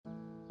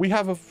We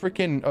have a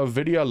freaking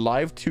video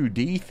live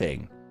 2D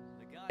thing.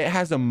 It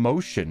has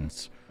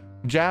emotions.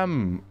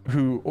 Jam,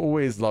 who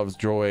always loves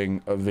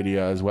drawing a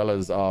video, as well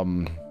as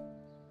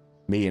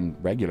me in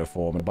regular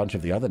form and a bunch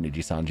of the other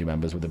Nijisanji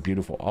members with a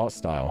beautiful art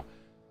style,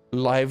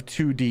 live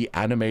 2D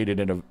animated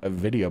in a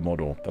video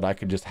model that I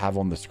could just have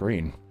on the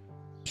screen.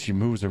 She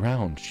moves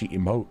around, she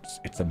emotes,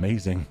 it's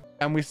amazing.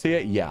 And we see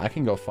it? Yeah, I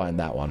can go find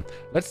that one.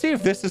 Let's see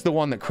if this is the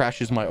one that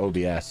crashes my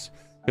OBS,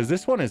 because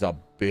this one is a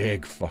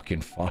big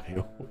fucking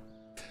file.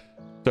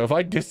 So if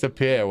I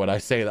disappear when I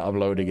say that I'm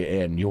loading it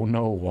in, you'll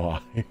know why.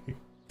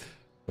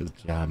 With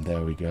Jam,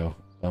 there we go.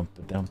 Bum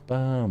ba dum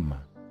bum.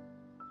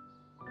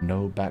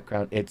 No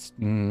background. It's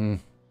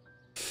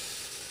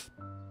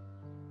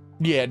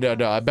yeah,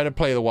 no, I better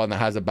play the one that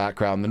has a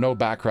background. The no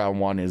background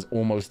one is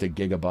almost a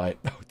gigabyte.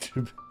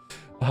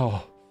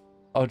 Oh,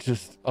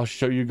 I'll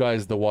show you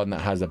guys the one that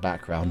has a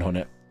background on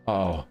it.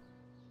 Oh,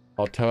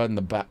 I'll turn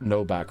the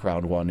no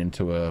background one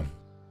into a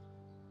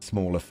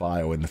smaller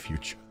file in the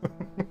future.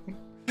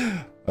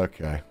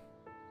 Okay,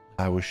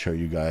 I will show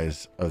you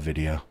guys a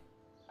video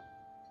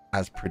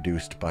as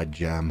produced by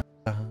Jam.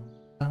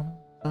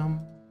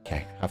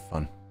 Okay, have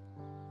fun.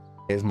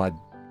 Here's my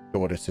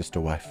daughter,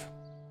 sister, wife.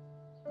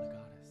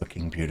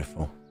 Looking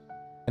beautiful.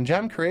 And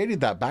Jam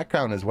created that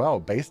background as well,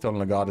 based on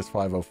Legatus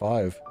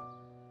 505.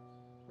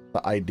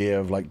 The idea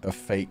of like the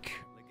fake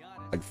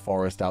like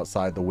forest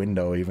outside the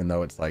window, even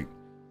though it's like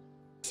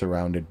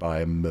surrounded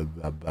by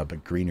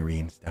greenery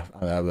and stuff.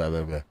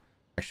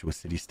 Actual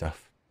city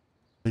stuff.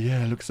 But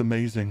yeah, it looks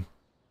amazing.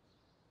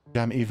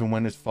 Jam even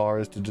went as far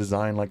as to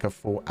design like a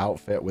full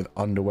outfit with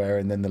underwear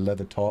and then the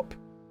leather top.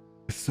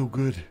 It's so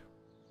good.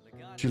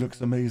 She looks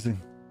amazing.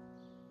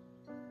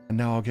 And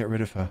now I'll get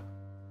rid of her.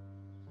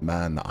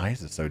 Man, the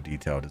eyes are so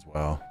detailed as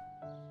well.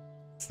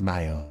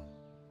 Smile.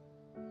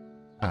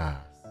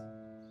 Ah.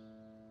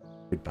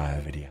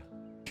 Goodbye, video.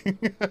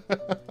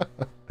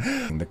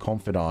 The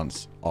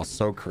confidants are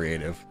so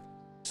creative,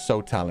 so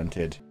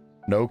talented.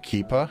 No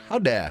keeper? How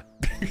dare?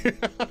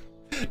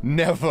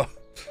 Never.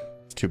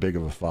 It's too big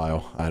of a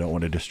file. I don't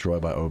want to destroy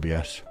my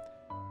OBS.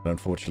 But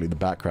unfortunately, the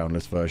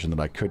backgroundless version that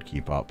I could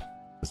keep up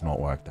does not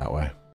work that way.